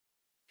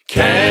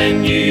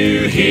Can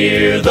you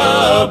hear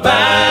the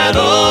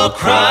battle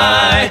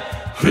cry?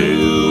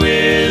 Who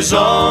is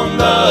on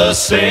the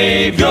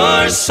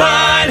Savior's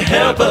side?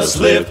 Help us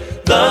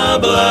lift the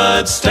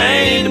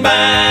blood-stained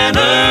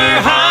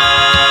banner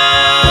high.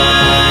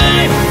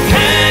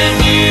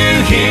 Can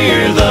you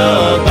hear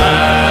the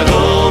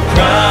battle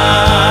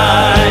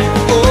cry?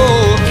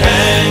 Oh,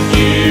 can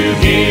you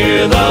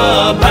hear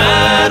the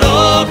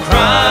battle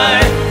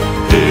cry?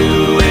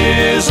 Who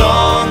is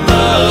on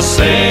the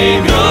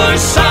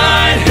Savior's side?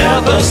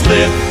 Help us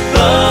lift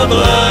the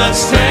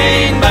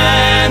blood-stained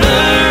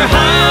banner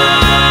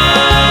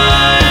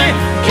high.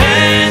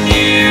 Can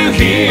you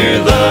hear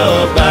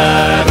the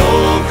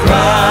battle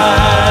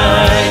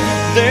cry?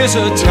 There's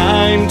a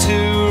time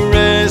to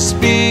rest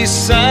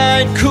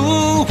beside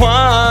cool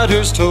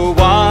waters, to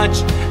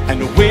watch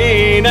and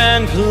wait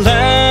and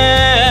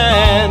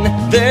plan.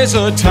 There's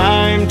a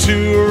time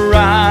to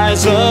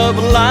rise up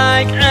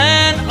like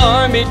an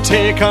army,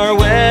 take our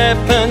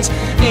weapons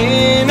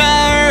in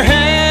our hands.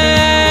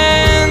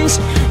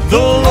 The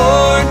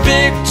Lord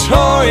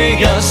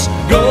victorious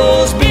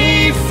goes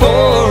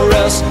before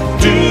us.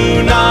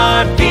 Do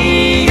not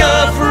be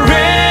afraid.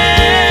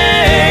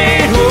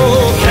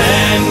 Oh,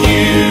 can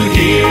you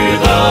hear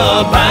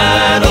the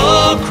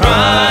battle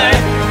cry?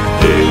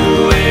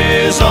 Who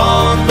is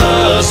on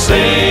the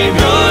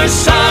Savior's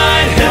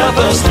side? Help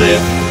us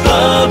lift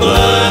the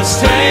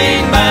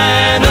blood-stained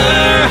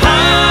banner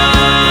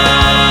high.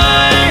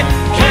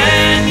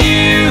 Can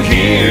you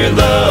hear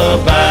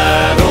the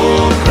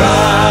battle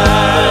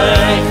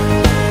cry?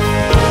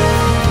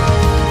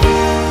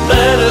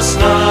 Let us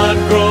not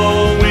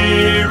grow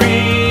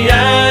weary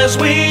as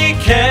we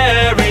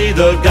carry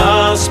the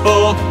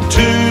gospel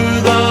to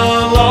the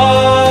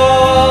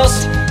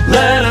lost.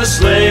 Let us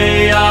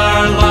lay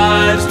our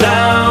lives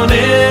down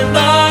in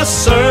the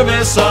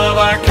service of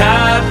our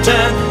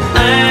captain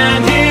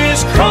and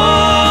his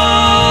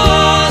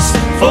cross.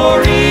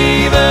 For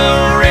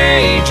evil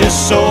rages,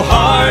 so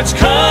hearts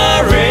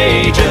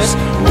courageous,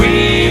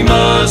 we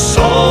must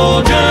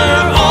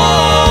soldier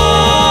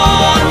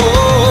on.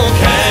 Oh,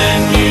 can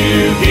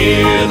you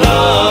hear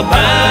the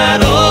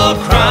battle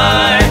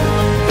cry?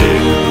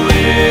 Who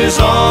is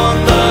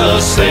on the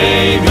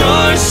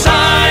Savior's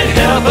side?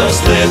 Help us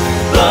lift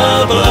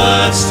the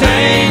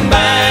blood-stained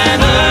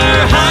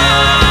banner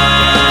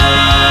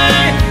high.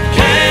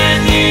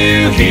 Can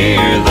you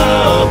hear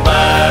the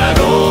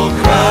battle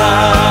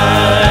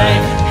cry?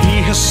 He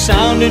has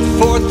sounded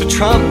forth the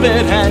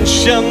trumpet and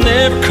shall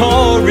never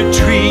call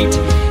retreat.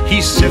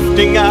 He's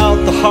sifting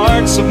out the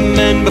hearts of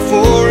men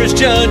before his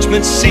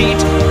judgment seat.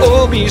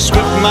 Oh, be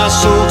swift, my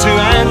soul, to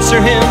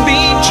answer him.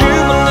 Be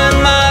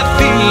jubilant, my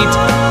feet,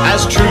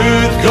 as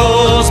truth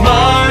goes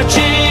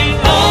marching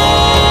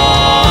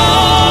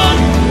on.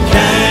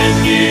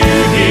 Can you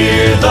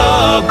hear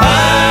the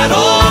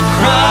battle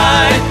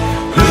cry?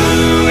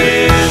 Who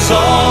is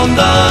on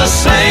the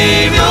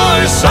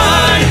Savior's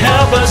side?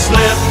 Help us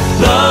lift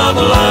the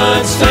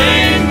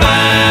blood-stained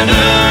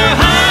banner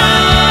high.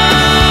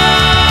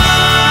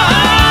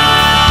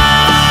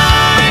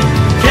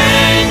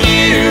 Can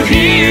you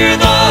hear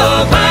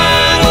the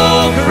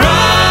battle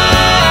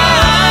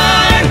cry?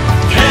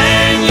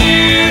 Can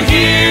you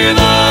hear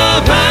the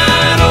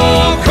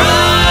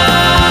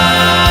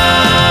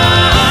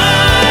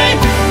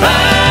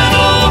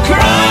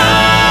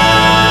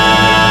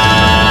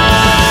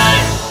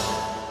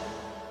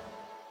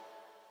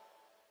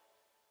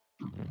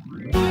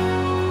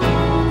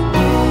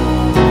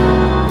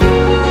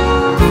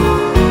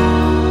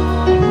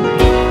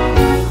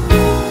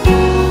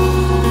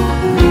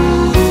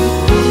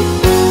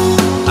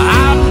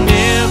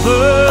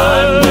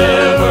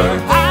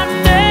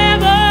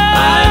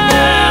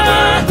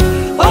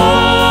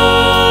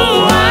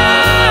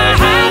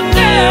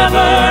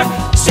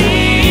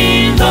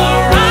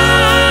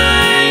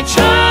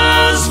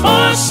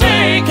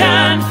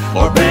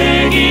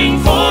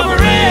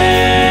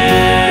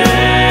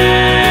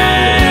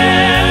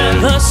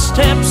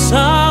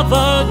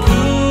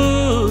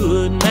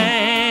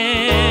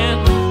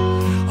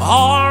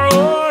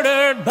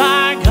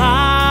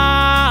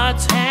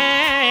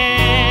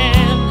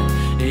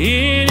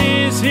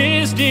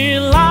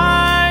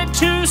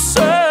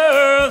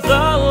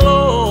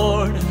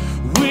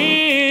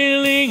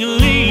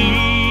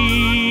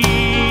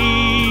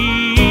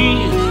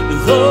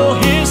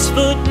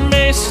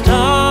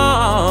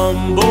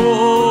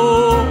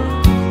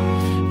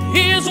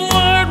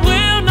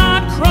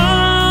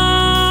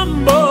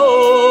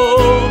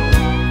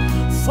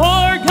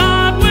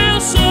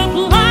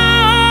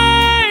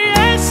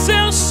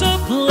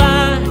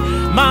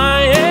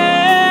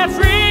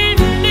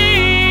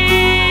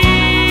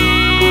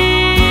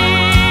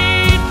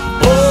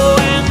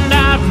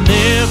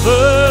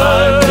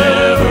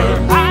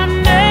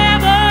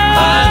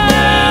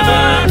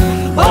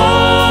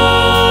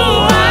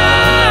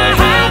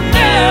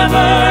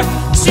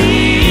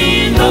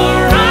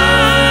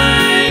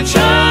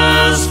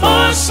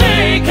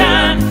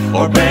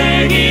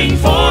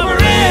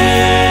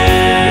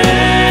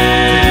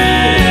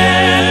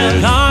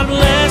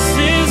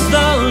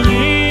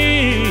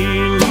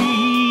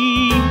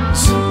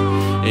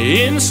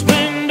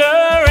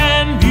splendor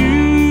and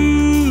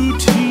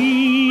beauty.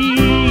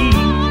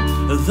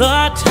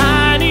 The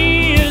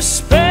tiniest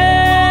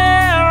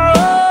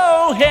sparrow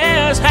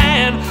his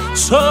hand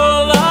so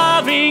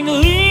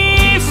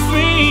lovingly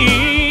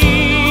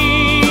feeds.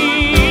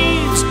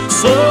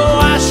 So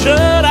why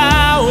should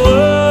I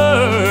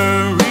worry?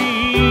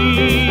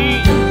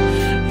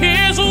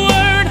 His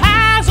word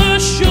has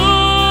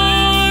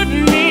assured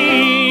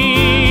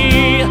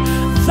me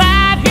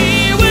that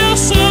He will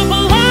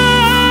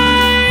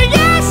supply,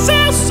 yes,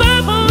 He'll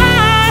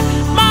supply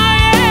my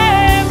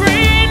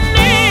every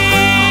need.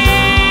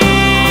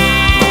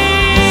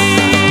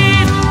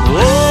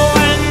 Oh,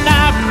 and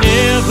I've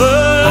never,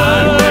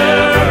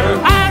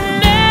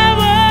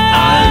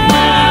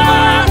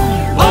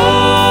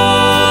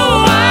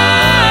 oh, I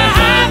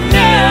have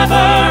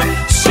never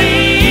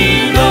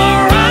seen the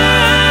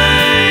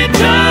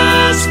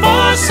righteous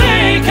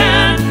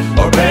forsaken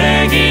or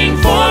begging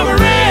for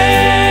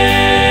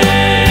bread.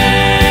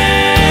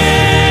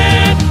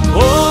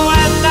 Oh,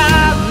 and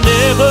I've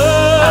never,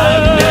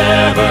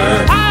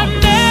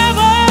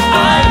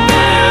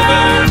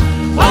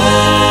 oh,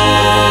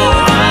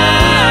 I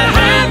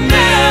have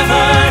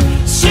never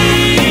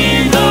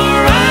seen the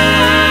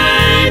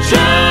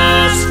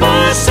righteous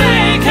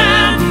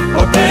forsaken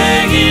or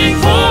begging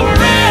for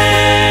bread.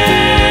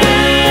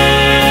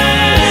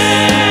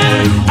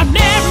 I've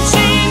never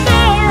seen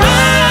the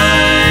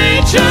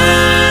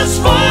righteous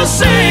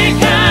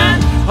forsaken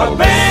or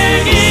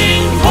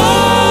begging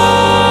for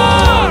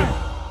bread.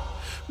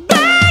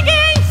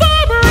 Begging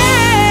for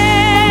bread.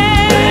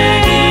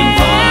 Begging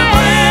for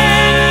bread.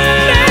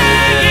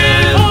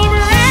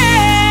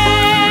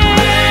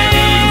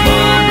 Begging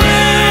for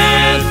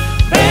bread.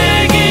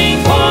 Begging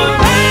for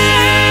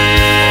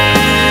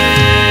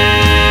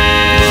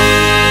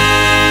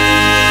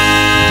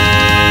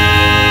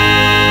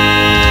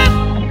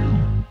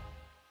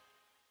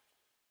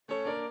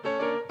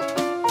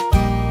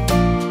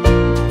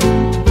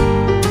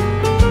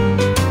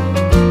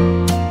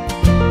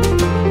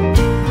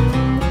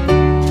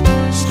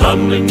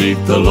Stumbling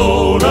neath the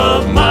load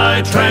of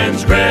my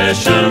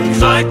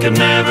transgressions, I could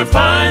never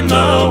find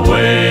the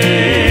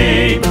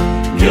way.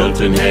 Guilt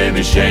and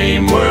heavy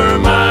shame were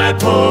my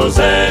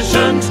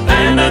possessions,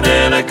 and a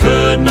debt I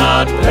could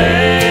not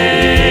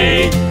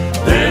pay.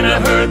 Then I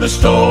heard the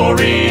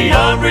story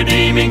of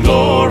redeeming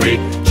glory.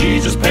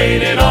 Jesus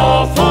paid it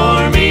all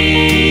for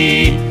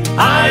me.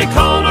 I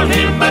called on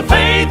Him by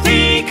faith,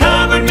 He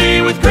covered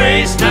me with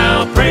grace.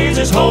 Now praise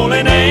His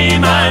holy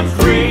name, I'm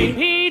free.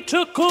 He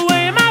took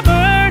away my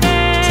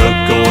burden,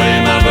 took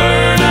away my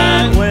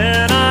burden.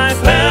 When I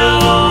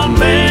fell on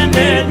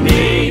bended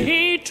knee,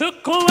 He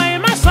took away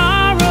my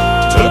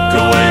sorrow, took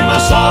away my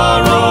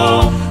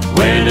sorrow.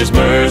 When His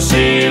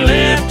mercy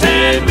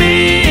lifted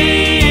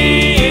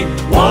me,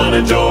 what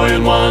a joy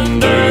and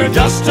wonder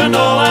just to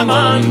know I'm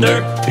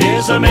under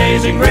His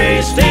amazing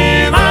grace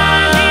divine.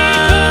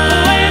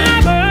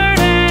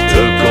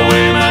 Took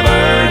away my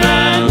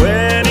burden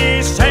when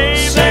He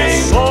saved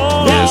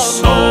this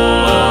soul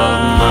of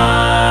mine.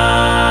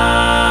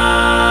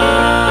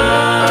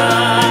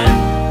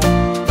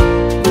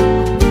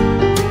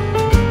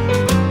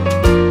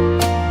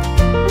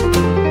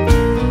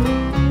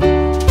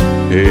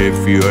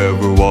 If you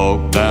ever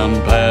walk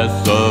down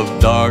paths of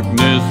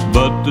darkness,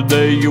 but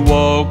today you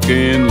walk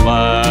in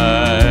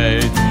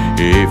light.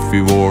 If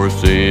you wore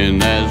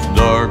sin as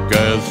dark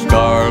as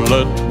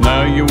scarlet,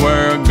 now you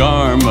wear a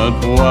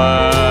garment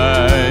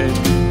white.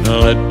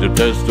 Let the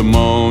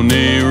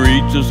testimony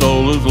reach a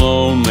soul who's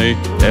lonely.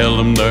 Tell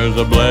them there's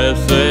a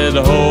blessed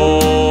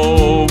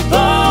hope.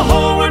 The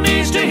whole world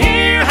needs to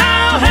hear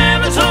how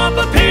heaven's hope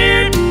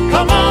appeared.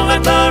 Come on,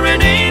 let the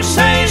redeemed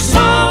say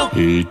so.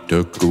 He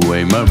took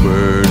away my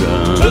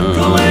burden, took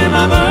away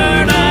my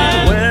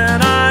burden.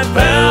 When I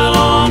fell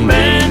on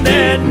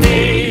bended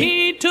knee,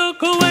 He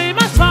took away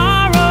my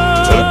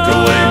sorrow, took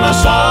away my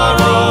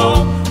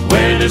sorrow.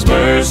 When His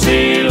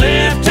mercy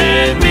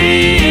lifted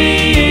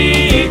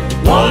me,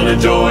 what a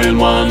joy and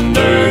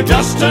wonder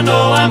just to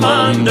know I'm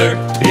under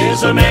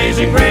His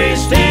amazing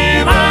grace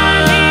divine.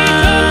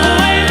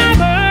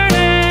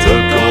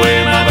 Took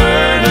away my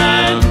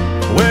burden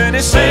when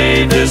He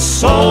saved this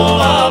soul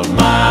of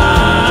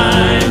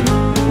mine.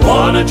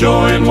 What a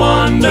joy and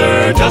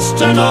wonder just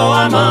to know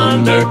I'm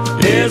under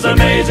His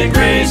amazing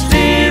grace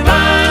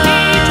divine.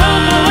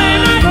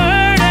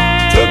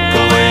 Took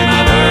away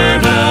my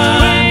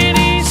burden when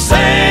He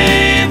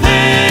saved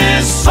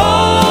this soul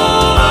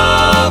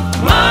of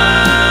mine.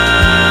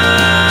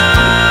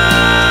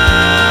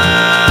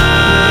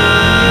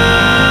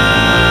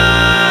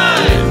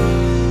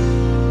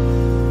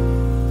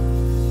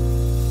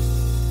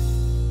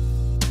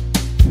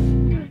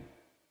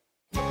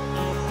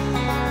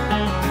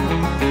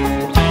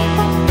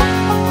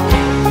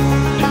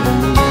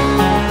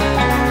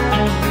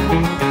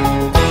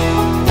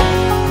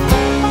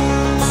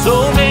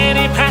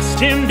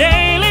 Him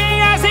daily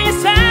as He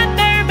sat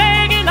there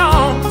begging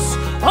alms.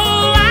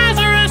 Oh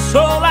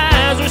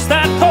Lazarus,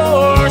 that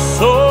poor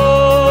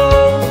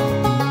soul.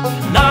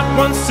 Not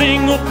one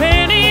single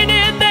penny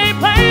did they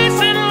pay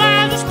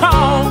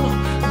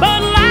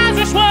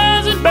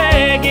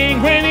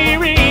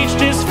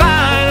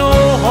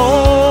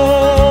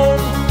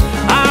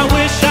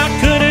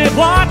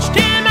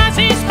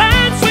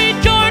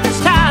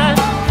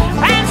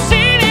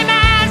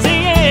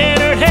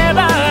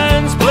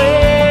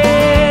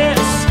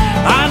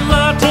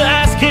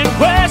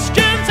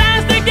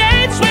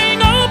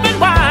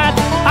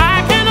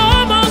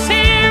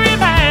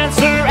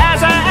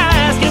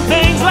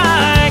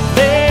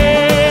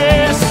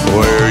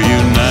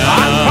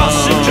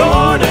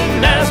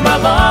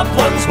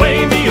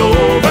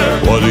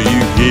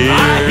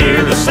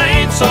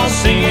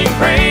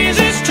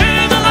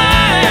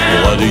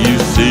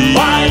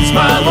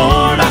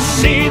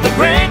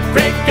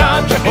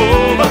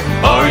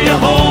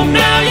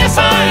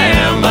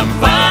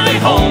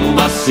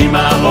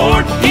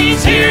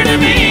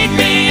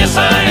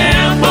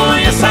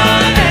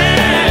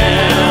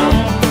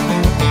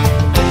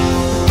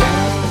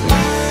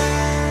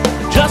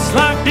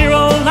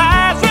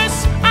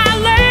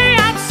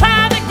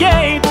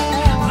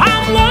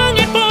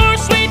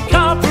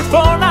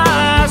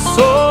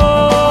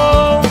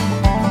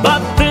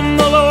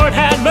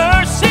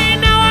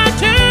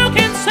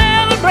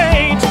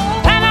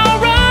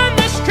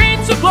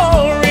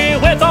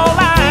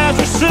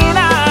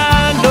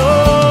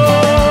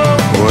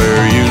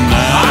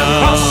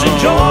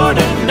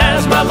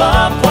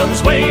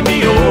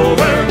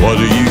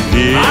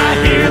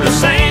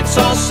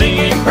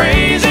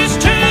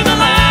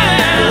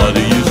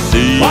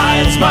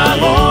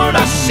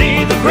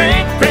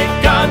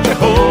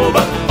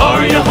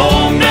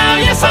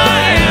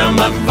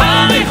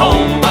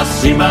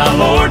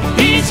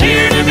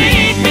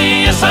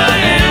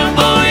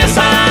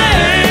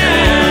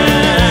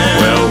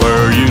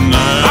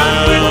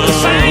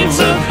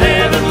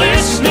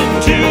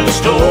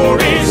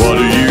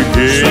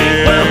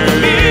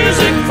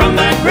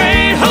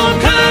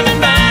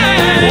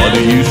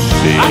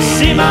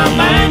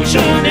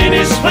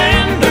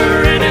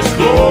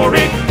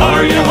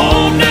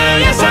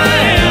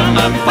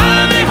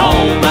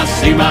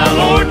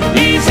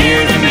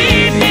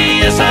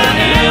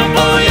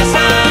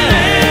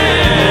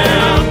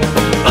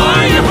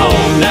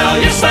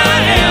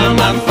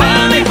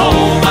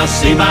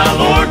see my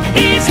Lord.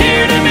 He's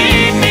here to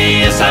meet me.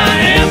 Yes, I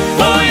am.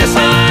 Oh, yes, I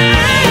am.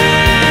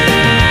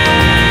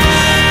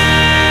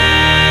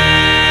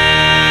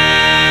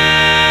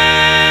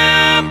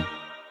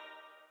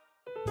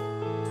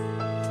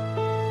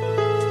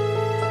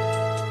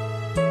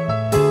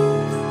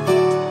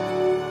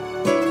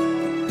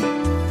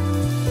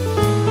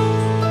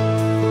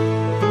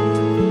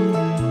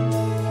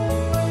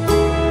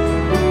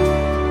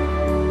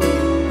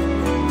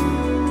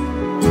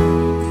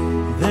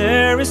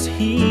 There is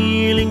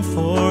healing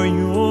for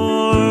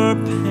your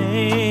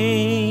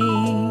pain.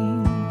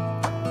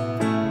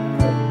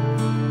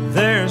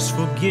 There's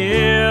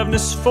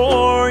forgiveness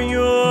for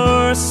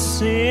your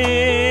sin.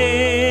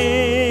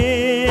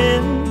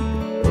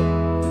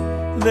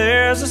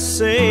 There's a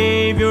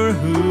Savior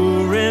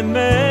who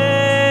remains.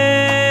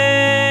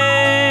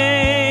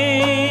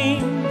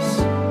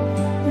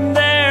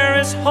 There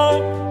is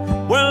hope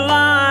where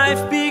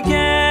life begins.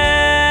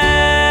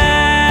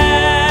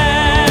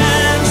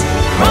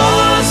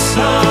 Cross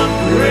of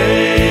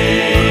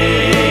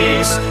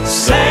grace,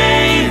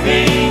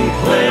 saving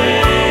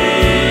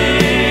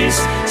place.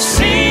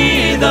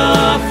 See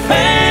the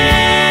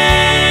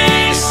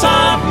face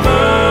of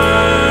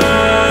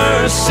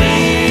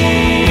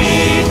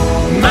mercy.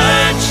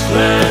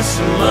 Matchless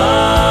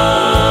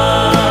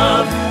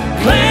love,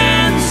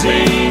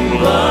 cleansing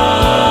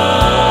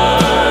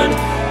blood.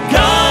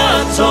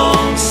 God's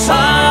own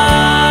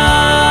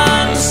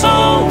Son,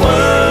 so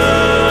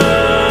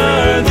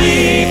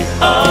worthy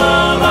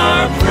of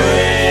our praise.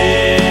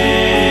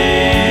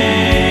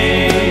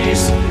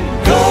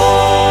 Go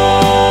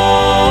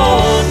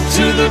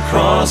to the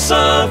cross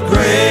of grace.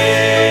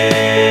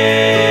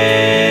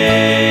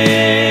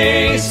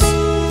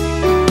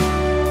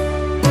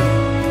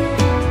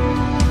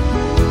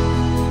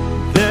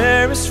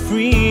 There is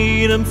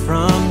freedom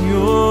from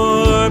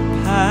your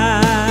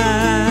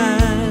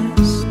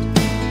past.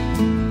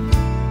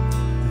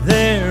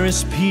 There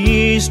is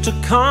peace to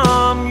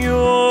calm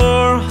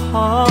your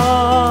heart.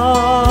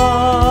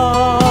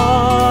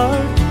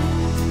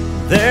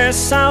 There's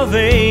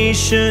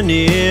salvation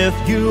if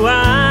you ask.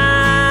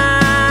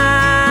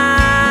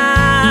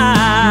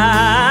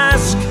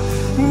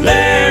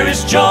 There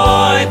is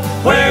joy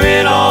where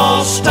it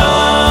all starts.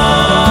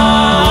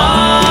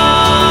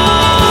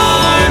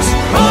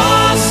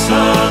 Cross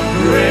of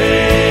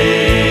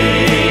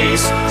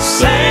grace,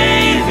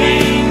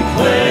 saving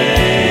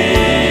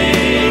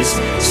place.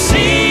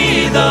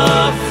 See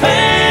the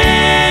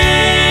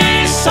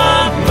face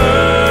of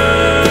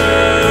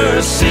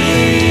mercy.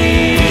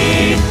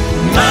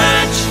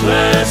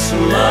 Matchless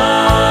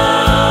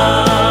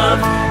love,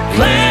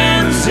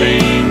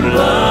 cleansing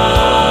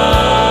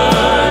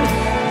blood.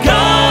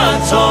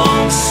 God's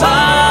own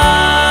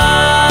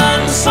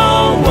Son,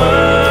 so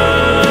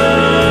worthy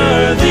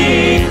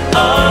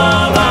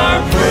of our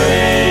praise.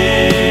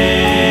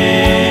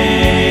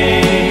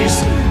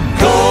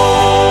 Go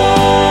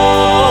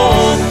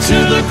to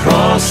the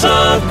cross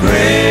of grace.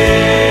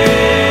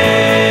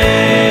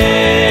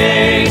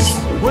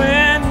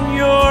 When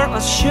you're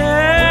ashamed,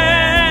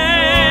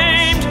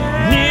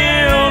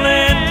 kneel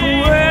in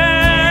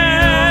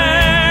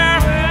prayer.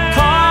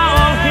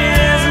 Call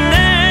His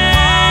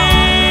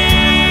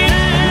name,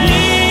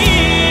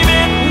 leave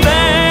it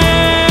there.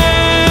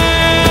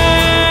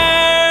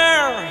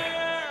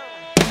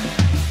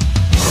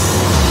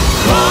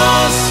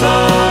 Cross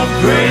of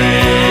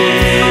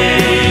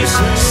grace,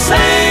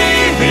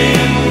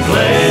 saving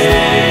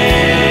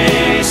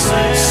place.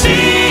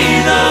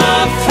 See the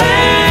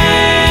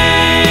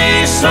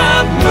face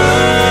of mercy.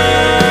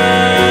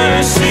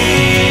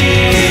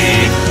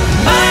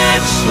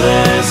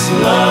 Matchless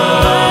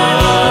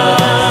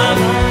love,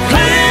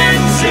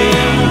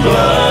 cleansing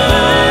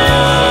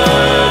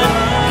blood.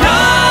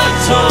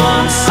 God's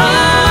own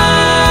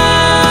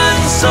Son,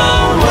 so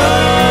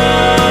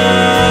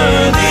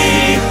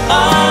worthy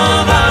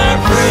of our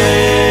praise.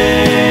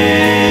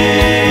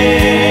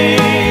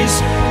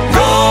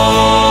 Go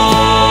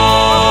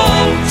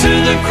to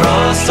the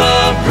cross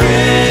of grace.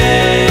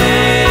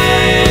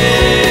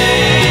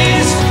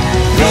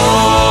 Go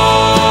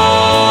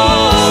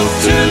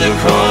to the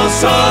cross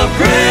of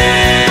grace.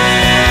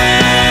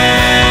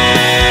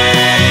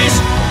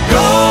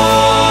 Go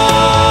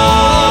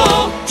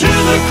to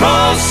the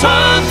cross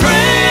of grace.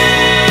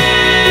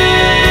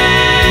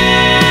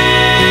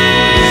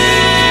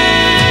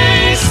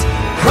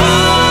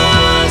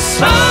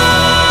 Cross of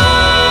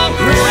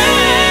grace.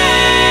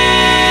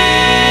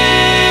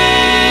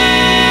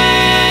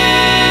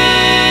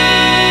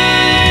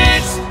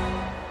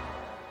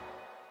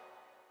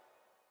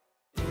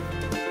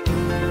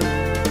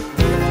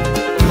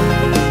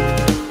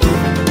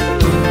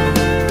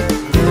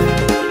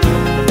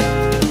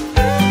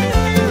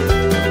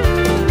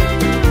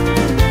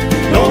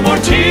 No more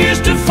tears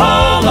to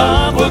fall,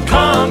 love will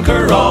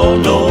conquer all.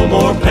 No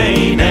more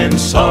pain and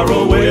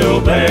sorrow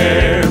will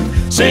bear.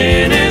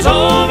 Sin is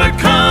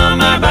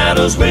overcome, our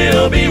battles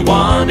will be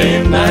won.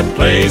 In that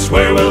place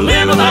where we'll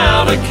live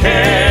without a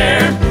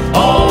care.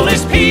 All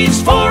is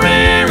peace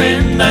forever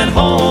in that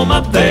home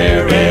up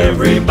there.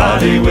 Everybody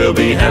everybody will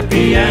be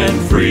happy and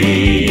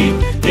free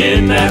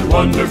in that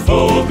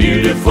wonderful,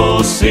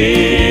 beautiful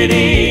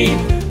city,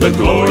 the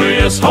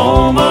glorious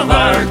home of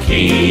our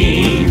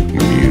King.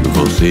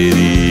 Beautiful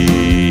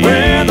city,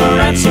 where the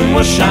ransom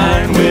will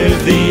shine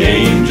with the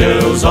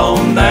angels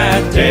on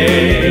that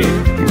day.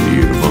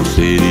 Beautiful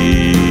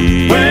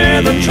city,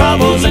 where the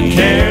troubles and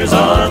cares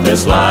of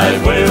this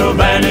life will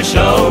vanish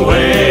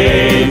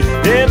away.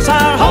 It's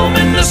our home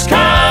in the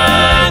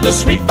sky, the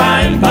sweet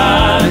by and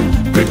by,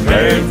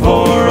 prepared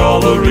for all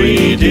the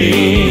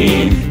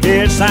redeemed.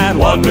 It's that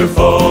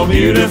wonderful,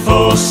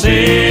 beautiful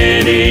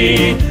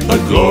city, the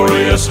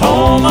glorious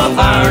home of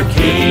our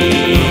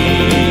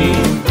King.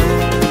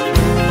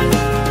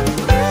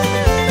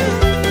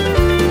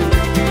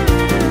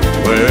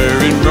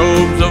 wearing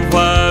robes of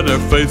white, our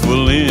faith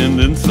will end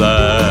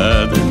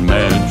inside, in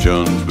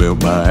mansions built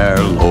by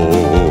our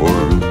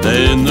Lord.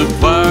 Then the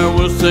choir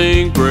will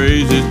sing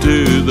praises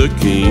to the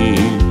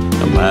King.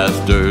 The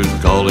Master's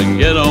calling,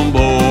 get on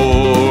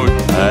board.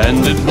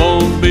 And it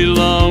won't be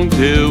long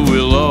till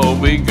we'll all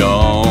be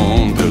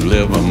gone, to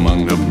live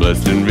among the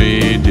blessed and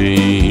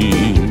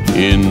redeemed,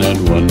 in that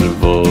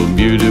wonderful,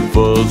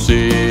 beautiful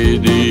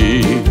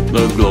city,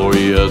 the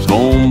glorious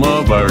home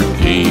of our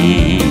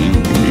King.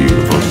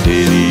 Beautiful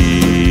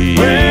city,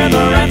 where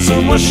the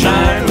ransom will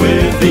shine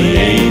with the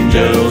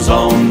angels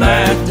on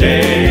that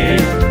day.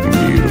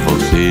 Beautiful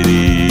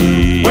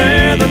city,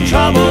 where the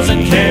troubles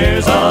and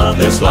cares of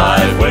this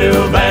life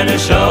will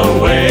vanish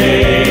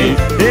away.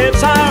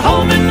 It's our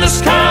home in the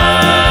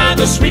sky,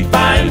 the sweet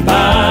by and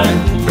by,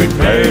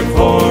 prepared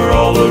for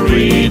all the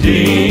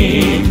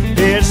redeemed.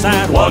 It's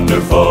that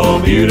wonderful,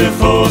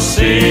 beautiful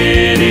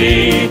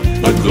city,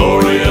 the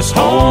glorious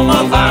home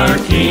of our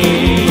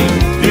King.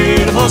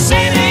 Beautiful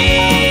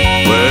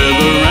city, where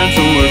the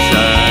ransom will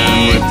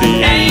shine with the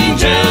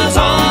angels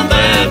on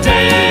that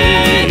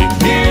day.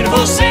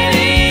 Beautiful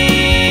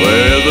city,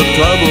 where the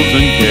troubles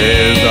and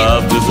cares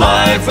of this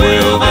life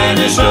will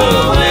vanish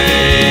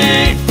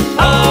away,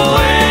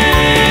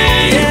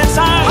 away. It's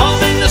our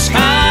home in the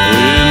sky,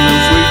 in the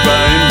sweet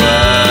by and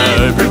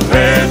by,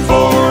 prepared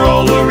for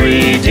all the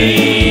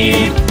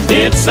redeemed.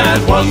 It's that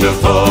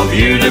wonderful,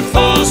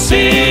 beautiful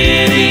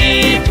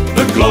city,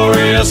 the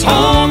glorious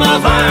home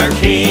of our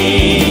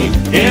King.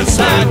 It's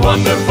that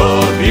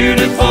wonderful,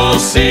 beautiful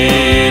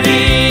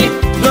city,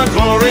 the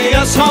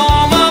glorious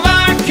home of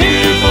our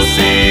King. Beautiful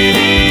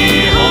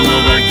city, home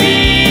of our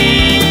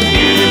King.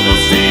 Beautiful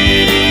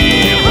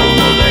city, home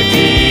of our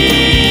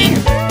King.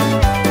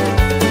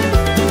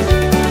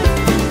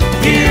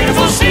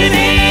 Beautiful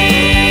city.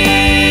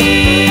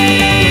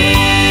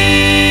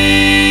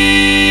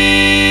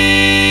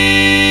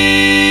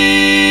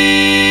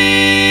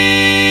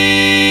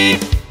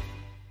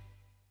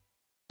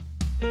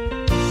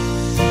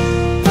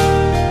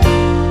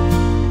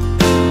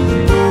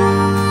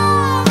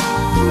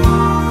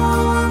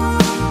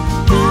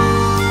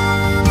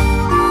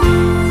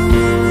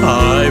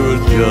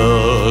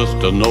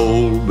 An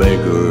old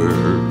beggar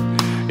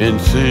in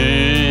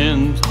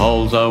sin's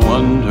halls I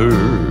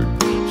wandered,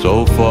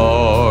 so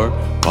far,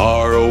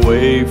 far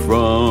away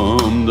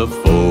from the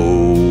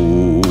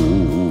fold.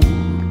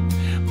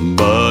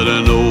 But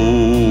an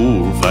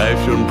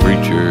old-fashioned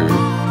preacher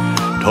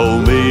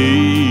told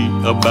me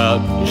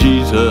about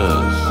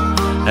Jesus,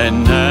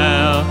 and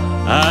now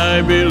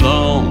I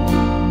belong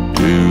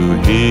to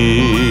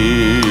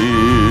Him.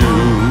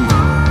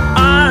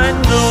 I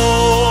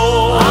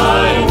know,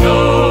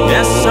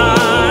 yes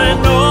I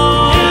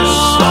know,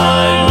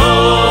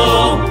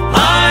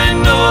 I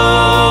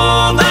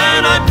know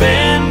that I've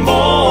been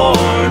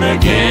born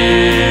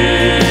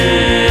again.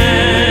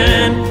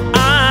 I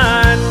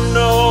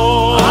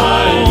know,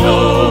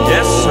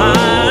 yes I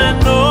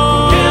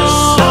know,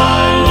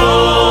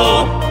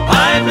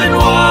 I've been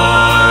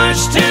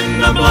washed in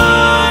the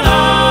blood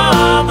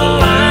of the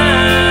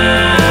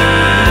Lamb.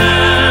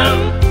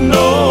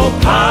 No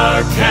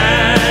power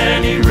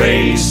can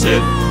erase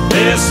it,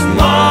 this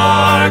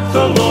mark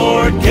the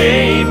Lord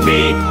gave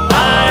me.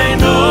 I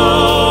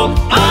know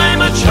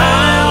I'm a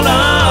child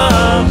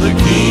of the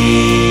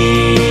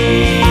King.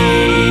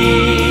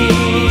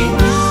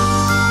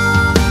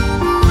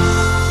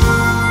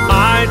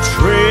 I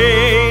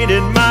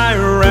traded my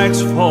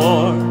rags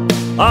for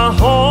a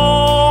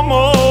home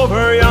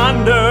over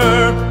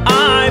yonder.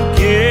 I've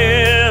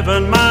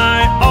given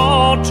my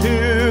all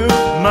to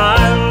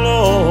my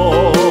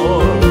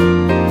Lord.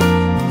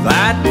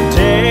 That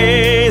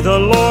day the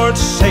Lord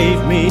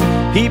saved me.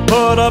 He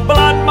put a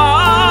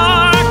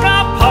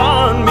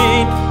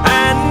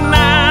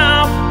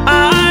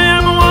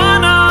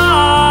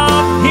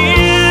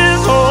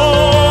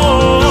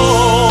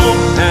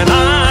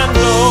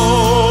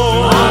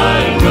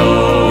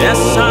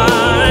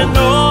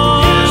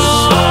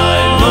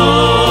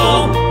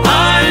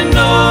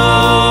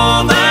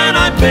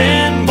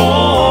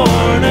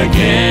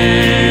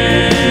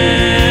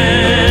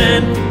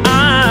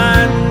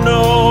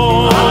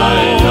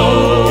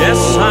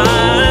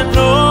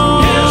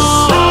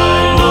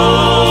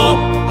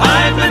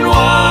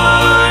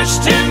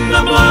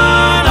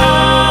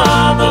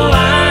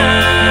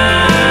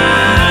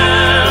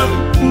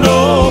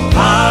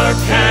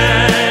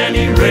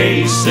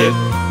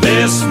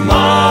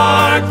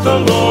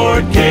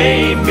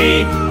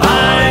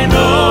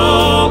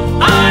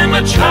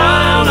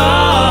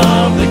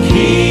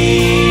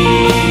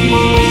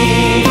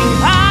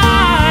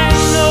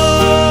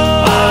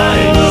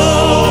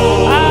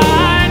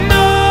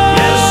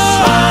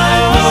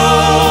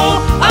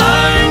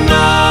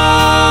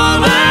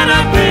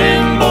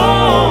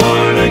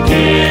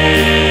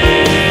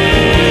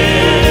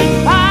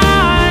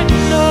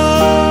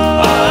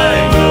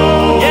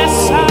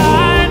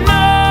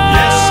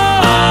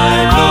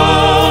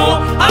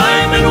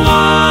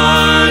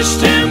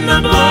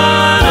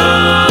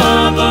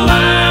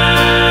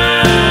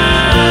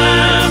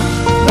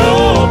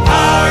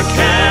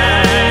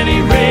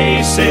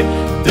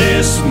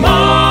This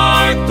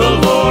mark the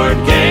Lord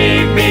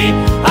gave me.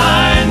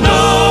 I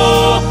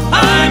know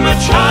I'm a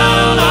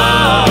child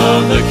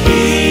of the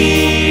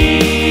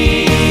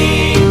King.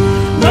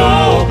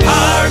 No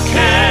power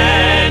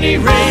can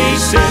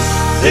erase it.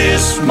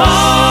 This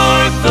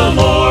mark the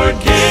Lord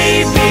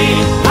gave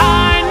me.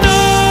 I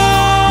know,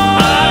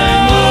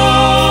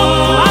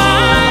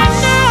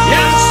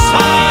 yes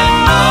I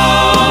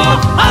know,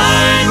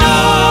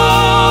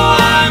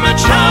 I'm a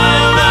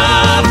child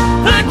of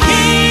the King.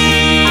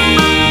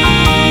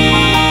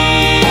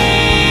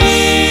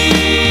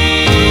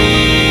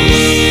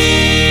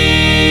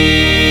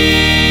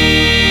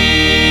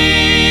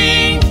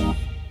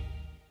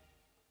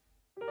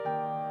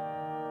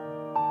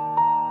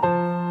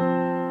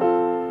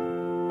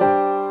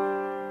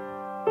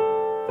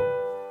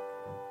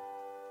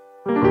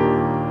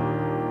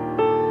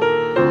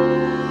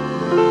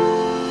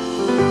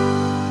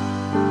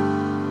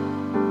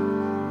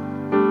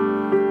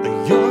 A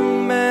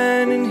young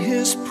man in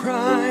his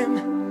prime,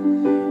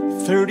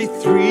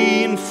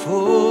 33 and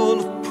full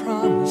of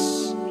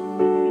promise,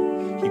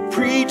 he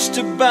preached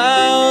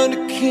about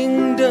a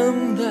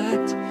kingdom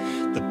that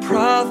the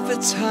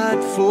prophets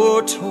had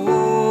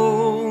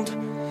foretold.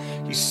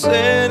 He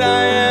said,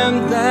 I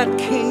am that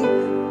king,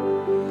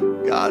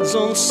 God's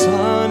own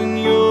son and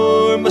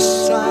your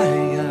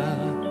Messiah.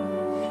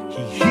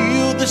 He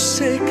healed the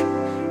sick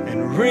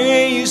and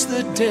raised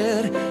the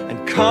dead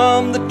and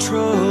calmed the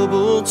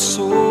troubled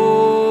soul.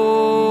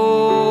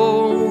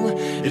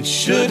 It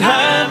should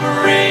have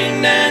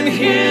rained and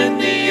hid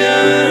the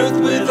earth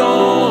with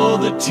all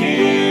the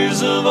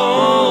tears of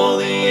all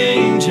the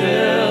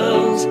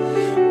angels,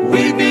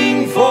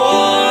 weeping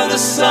for the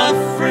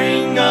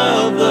suffering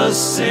of the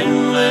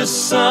sinless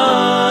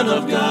Son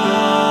of God.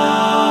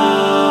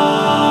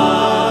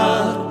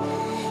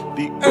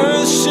 The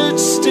earth should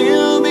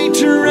still be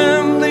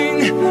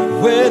trembling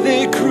where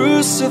they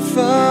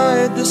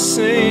crucified the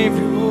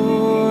Savior.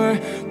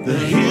 The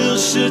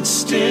hills should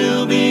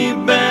still be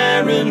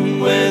barren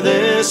where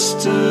there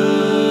stood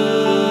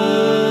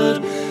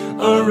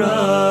a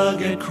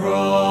rugged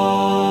cross.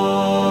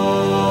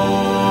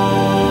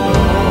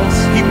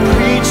 He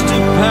preached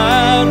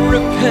about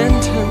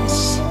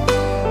repentance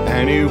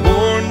and he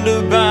warned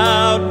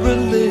about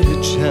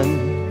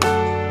religion.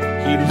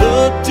 He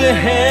looked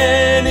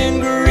ahead in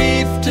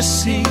grief to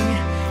see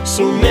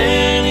so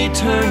many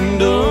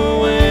turned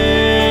away.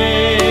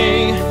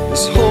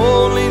 This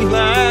holy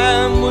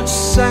Lamb would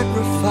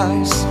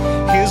sacrifice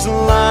his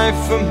life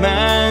for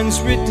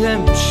man's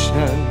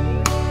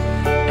redemption.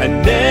 I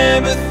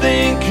never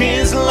think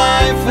his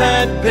life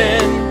had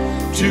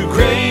been too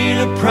great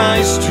a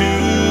price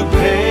to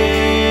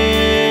pay.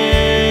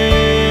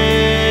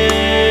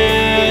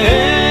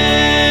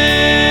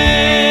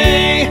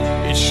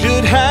 It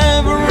should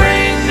have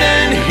rained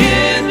and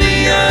hid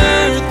the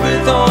earth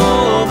with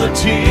all the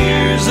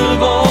tears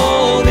of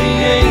all the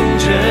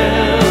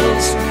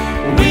angels,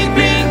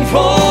 weeping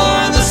for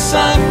the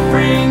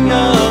suffering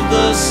of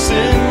the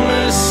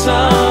sinless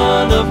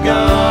Son of God.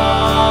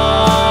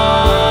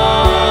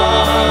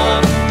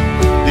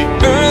 The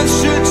earth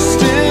should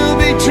still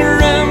be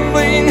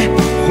trembling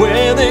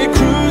where they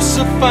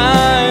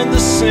crucified the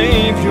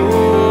Savior.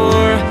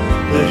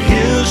 The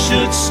hills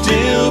should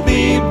still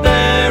be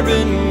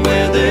barren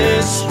where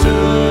there stood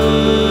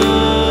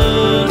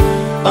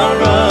a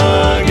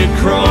rugged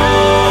cross.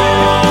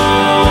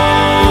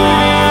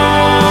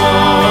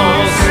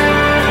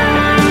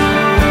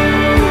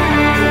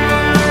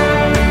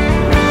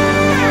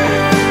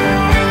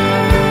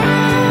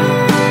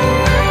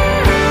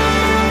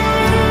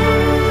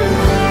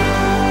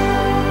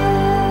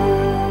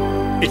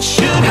 It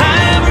should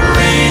have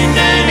rained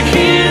and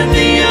hid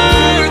the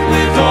earth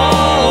with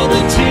all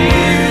the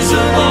tears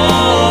of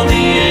all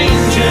the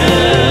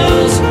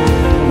angels,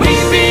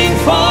 weeping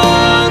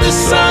for the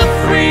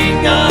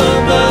suffering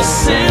of the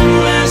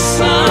sinless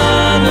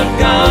Son of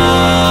God.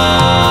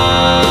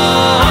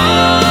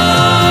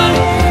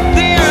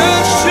 The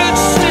earth should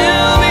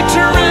still be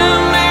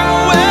trembling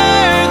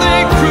where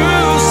they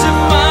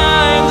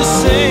crucified the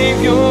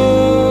Savior.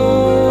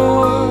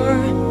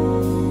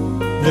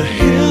 The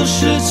hills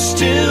should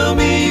still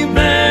be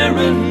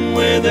barren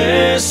where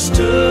there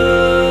stood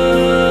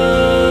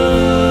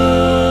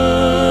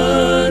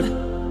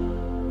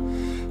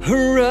a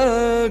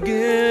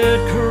rugged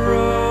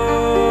cross.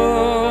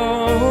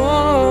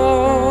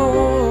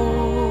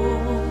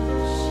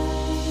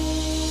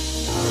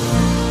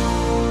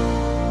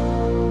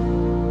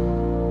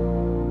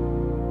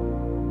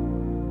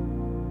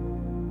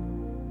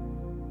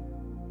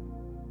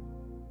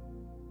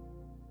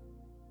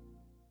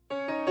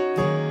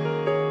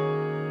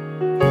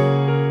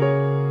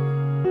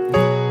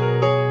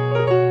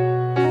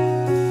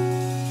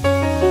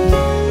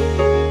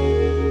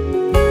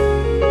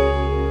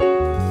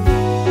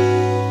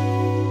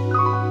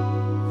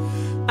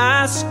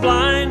 Ask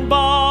blind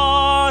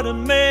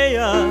Bartimaeus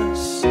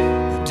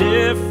the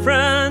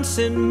difference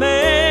it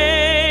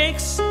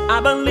makes. I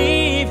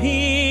believe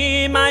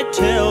he might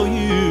tell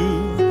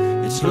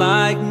you it's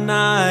like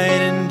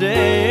night and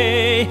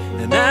day.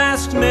 And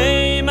ask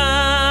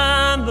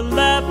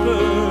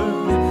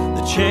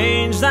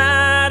change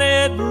that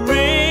it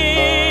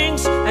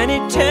brings, and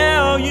he'd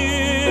tell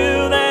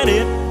you that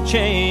it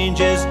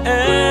changes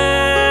everything.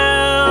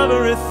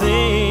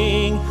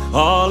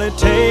 All it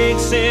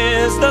takes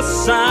is the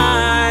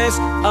size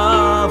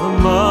of a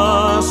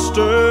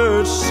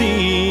mustard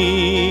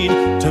seed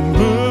to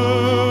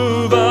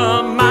move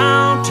a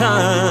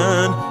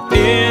mountain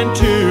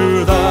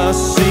into the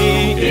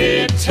sea.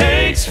 It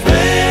takes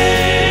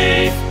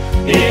faith,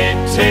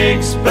 it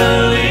takes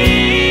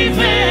believing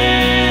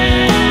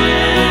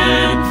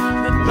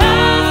that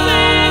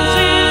nothing's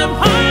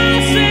impossible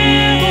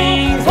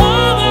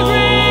for the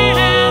great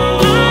and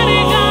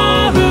mighty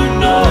God who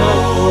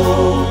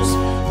knows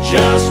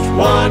just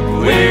what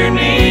we're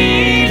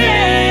needing.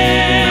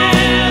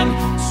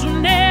 So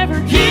never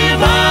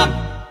give up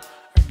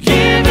or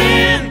give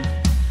in.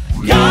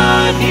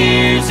 God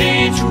hears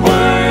each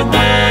word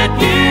that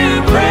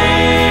you pray.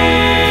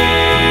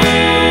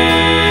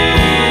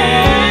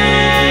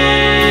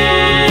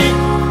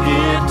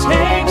 It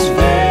takes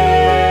faith.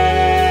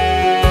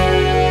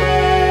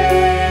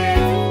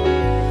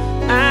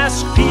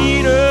 Ask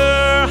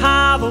Peter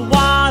how the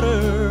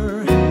water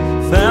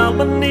fell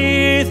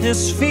beneath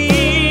his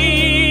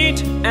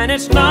feet, and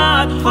it's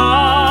not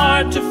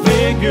hard to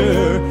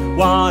figure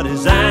what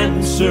his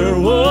answer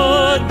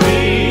would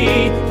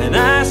be. And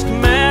ask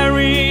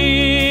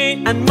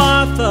Mary and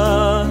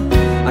Martha,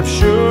 I'm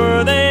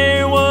sure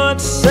they would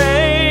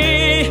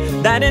say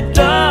that it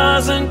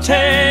doesn't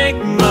take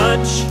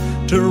much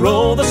to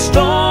roll the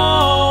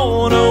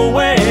stone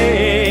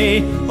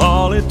away.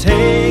 All it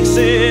takes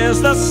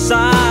is the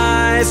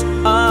size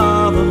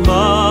of a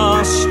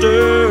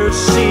mustard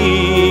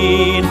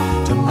seed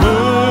to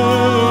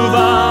move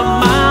a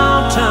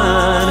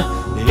mountain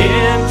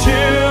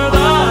into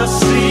the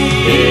sea.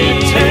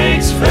 It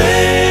takes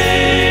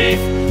faith,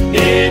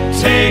 it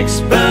takes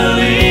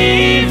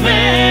believing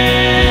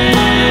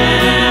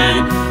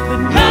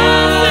that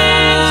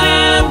nothing's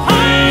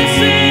impossible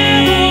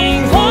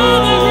for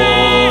the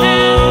great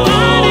and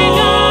mighty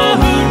God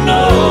who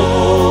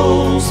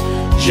knows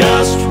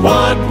just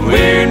what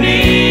we're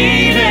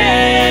needing.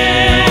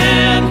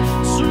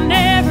 So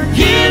never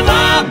give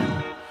up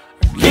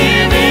or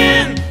give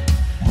in.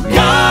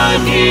 God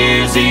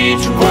hears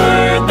each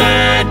word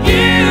that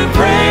you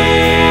pray.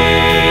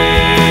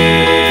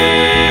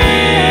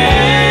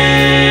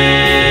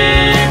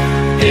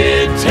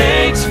 It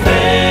takes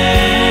faith.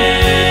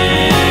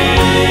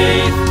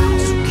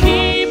 So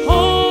keep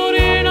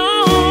holding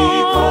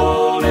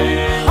on,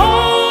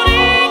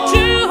 holding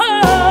to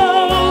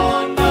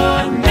hope,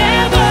 but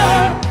never,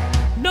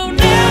 no,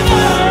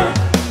 never,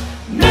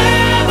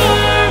 never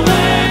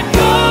let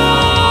go,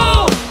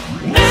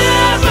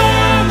 never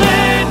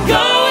let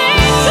go.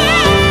 It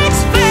takes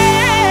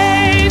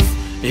faith,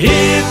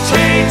 it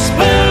takes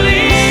believing,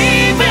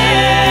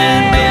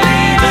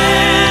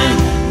 believing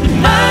that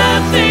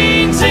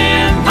nothing's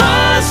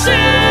impossible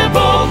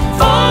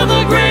for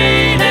the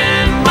great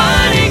and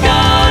mighty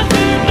God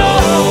who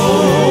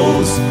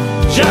knows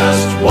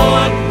just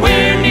what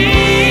we're needing.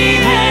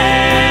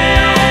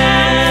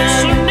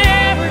 So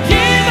never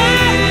give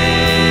up,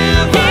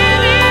 give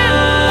in.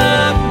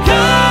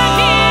 God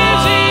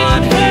hears each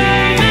word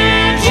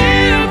that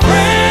you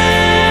pray.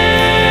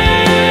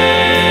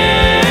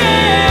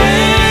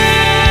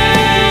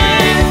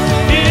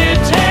 It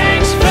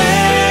takes faith.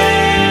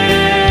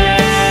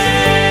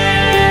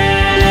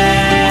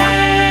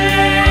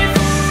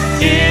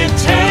 It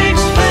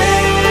takes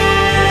faith.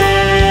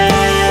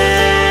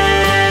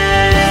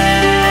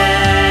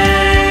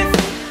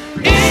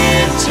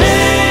 It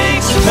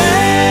takes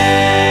faith.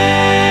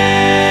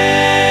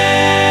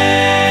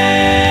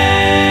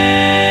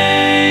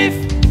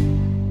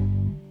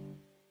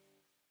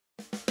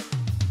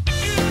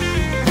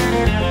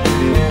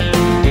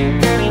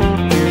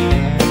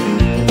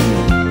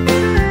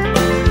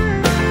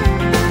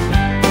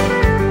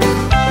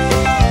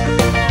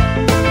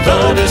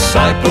 The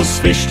disciples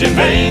fished in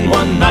vain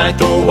one night,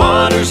 the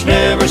waters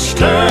never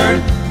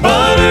stirred.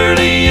 But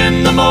early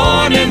in the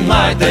morning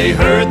light they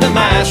heard the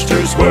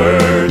Master's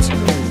words.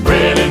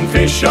 Bread and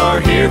fish are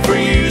here for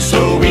you,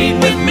 so eat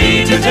with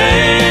me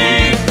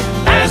today.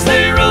 As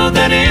they rowed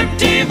that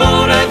empty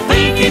boat, I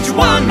think each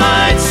one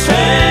might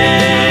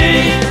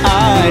say,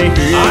 I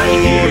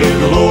hear the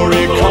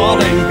glory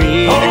calling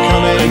me to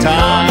come and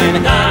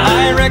dine.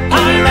 I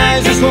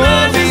recognize his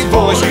lovely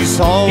voice, he's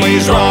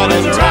always right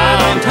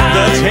on time.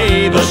 The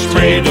table's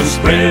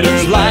spread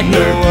like no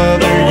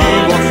other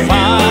you will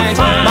find.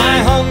 My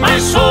hungry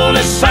soul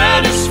is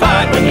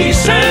satisfied when he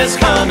says,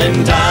 come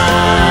and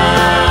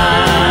dine.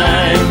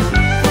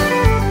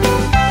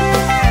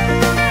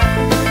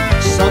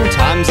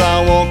 Sometimes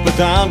I walk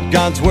without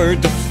God's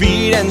word to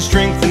feed and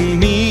strengthen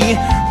me.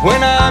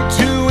 When I'm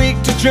too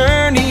weak to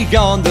journey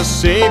on, the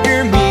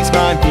Savior meets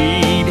my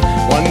need.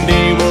 One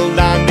day we'll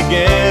dine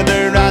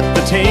together at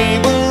the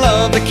table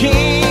of the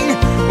King.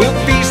 We'll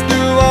feast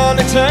through all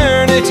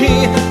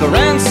eternity, the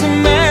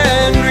ransom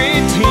and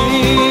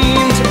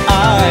redeemed.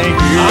 I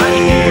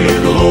hear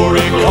the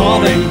glory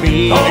calling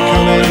me to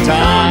come and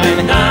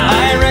dine.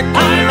 I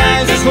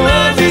recognize his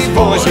lovely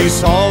voice.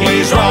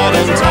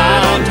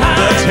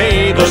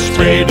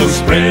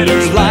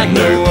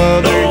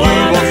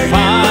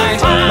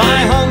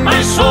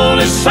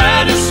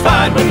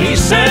 satisfied when He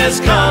says,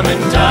 come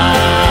and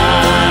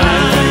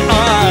dine.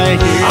 I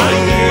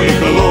hear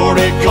the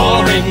glory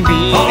calling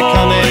me to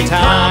come and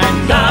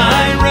dine.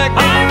 I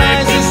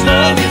recognize His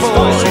loving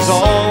voice is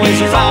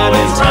always right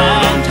in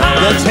time.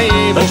 The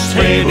table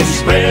spread is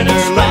spreader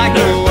like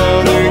no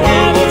other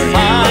you will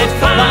find.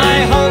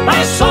 My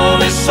hungry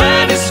soul is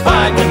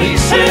satisfied when He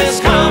says,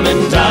 come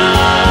and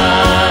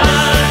dine.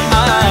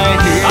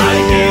 I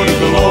hear the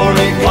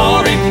glory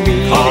calling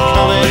me to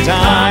come and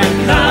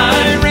dine.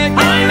 I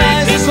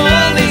recognize His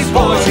loving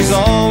voice is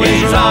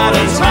always right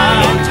in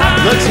time.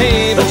 The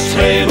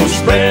table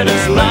spread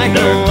is like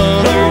no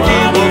other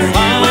you will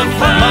find.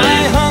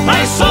 My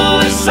hungry soul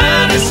is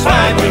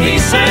satisfied when He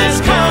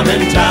says, come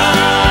and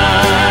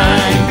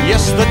dine.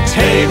 Yes, the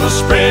table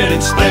spread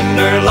in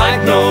splendor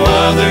like no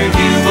other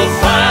you will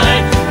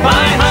find.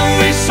 My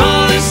hungry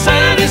soul is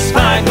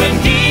satisfied when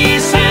He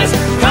says,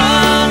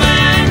 come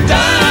and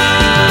dine.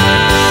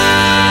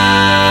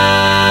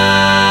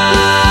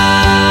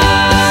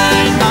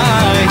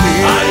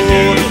 I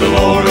hear the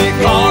glory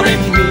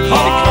calling me to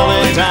come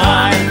and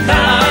dine.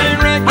 I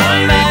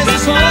recognize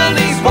His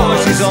loving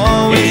voice is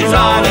always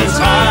right in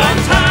time.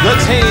 The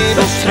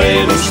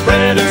table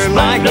spread is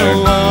like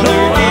no other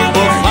you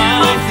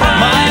will find.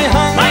 My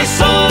hungry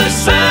soul is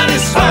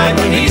satisfied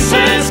when He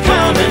says,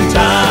 come and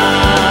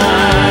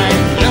dine.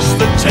 Yes,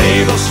 the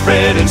table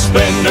spread in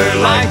splendor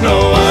like no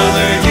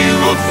other you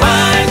will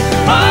find.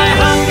 My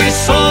hungry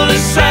soul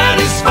is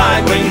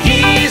satisfied when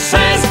He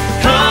says,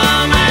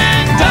 come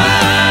and dine.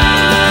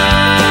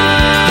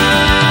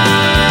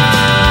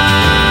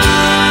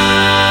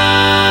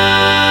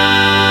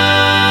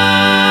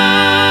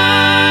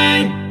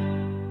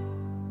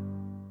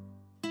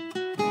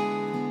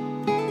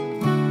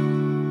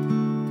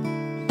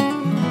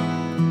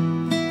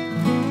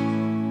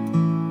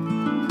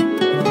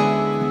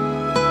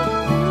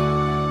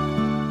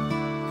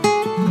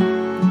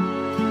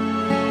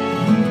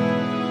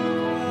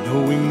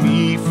 Knowing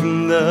me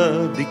from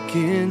the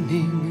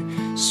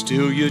beginning,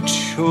 still You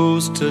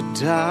chose to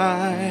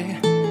die.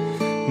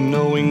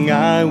 Knowing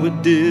I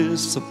would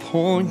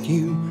disappoint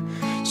You,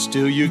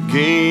 still You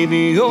gave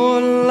me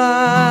Your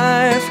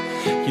life.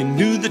 You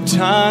knew the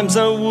times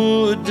I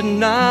would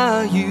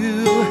deny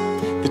You,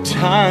 the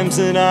times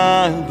that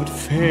I would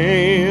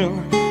fail.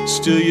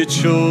 Still You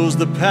chose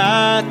the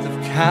path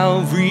of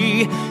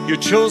Calvary. You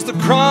chose the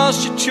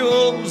cross, You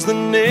chose the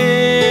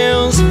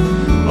nails.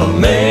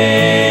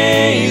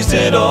 Amazed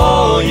at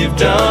all You've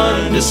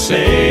done to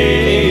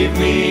save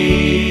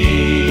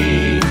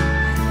me.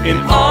 In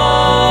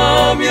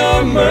all of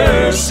Your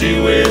mercy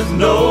with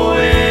no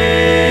end.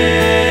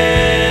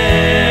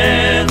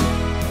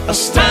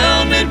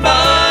 Astounded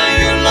by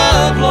Your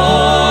love,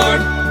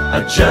 Lord,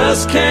 I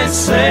just can't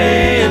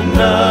say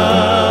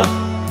enough.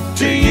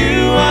 To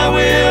You I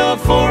will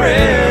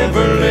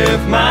forever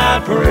lift my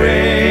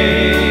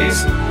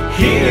praise.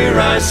 Here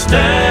I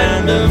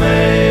stand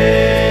amazed.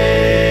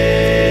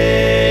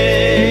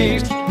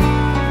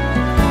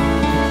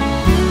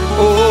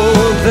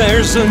 Oh,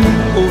 there's an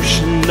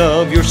ocean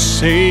of Your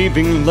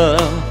saving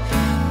love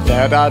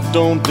that I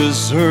don't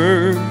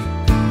deserve,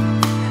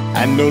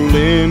 and no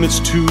limits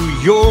to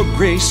Your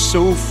grace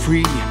so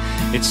free.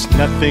 It's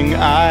nothing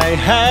I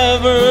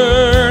have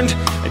earned,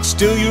 and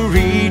still You're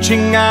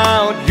reaching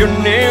out Your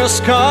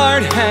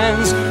nail-scarred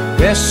hands,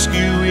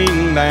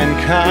 rescuing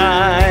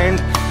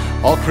mankind.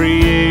 All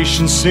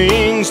creation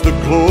sings the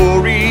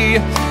glory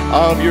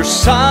of Your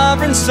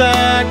sovereign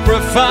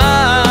sacrifice.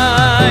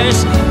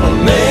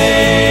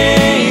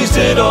 Amazed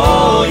at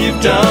all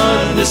You've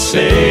done to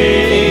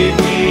save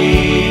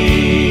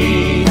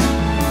me.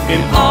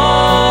 In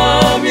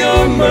all of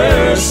Your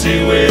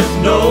mercy with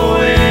no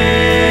end.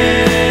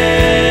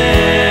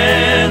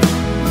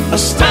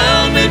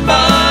 Astounded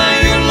by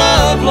Your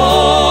love,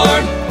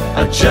 Lord,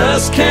 I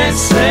just can't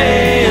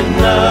say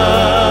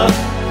enough.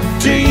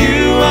 To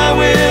You I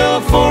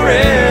will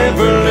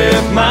forever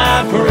lift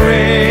my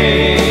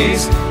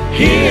praise.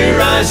 Here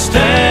I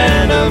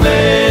stand amazed.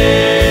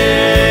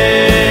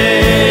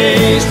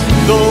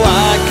 Though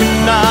I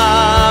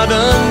cannot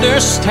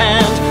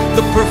understand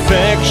the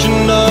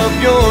perfection of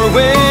Your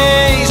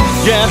ways,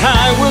 yet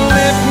I will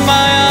lift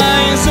my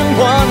eyes and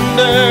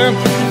wonder.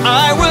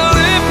 I will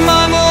lift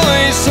my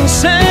voice and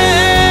say,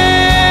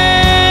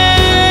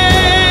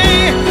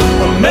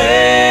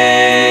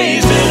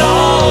 amazed at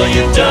all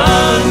You've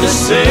done to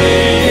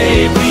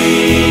save me.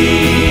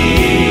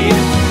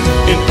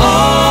 In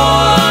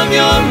all of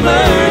Your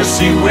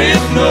mercy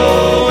with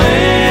no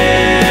end.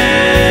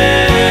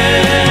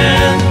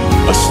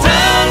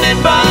 Astounded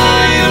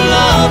by Your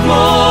love,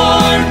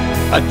 Lord,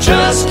 I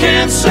just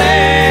can't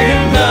say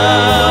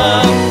enough.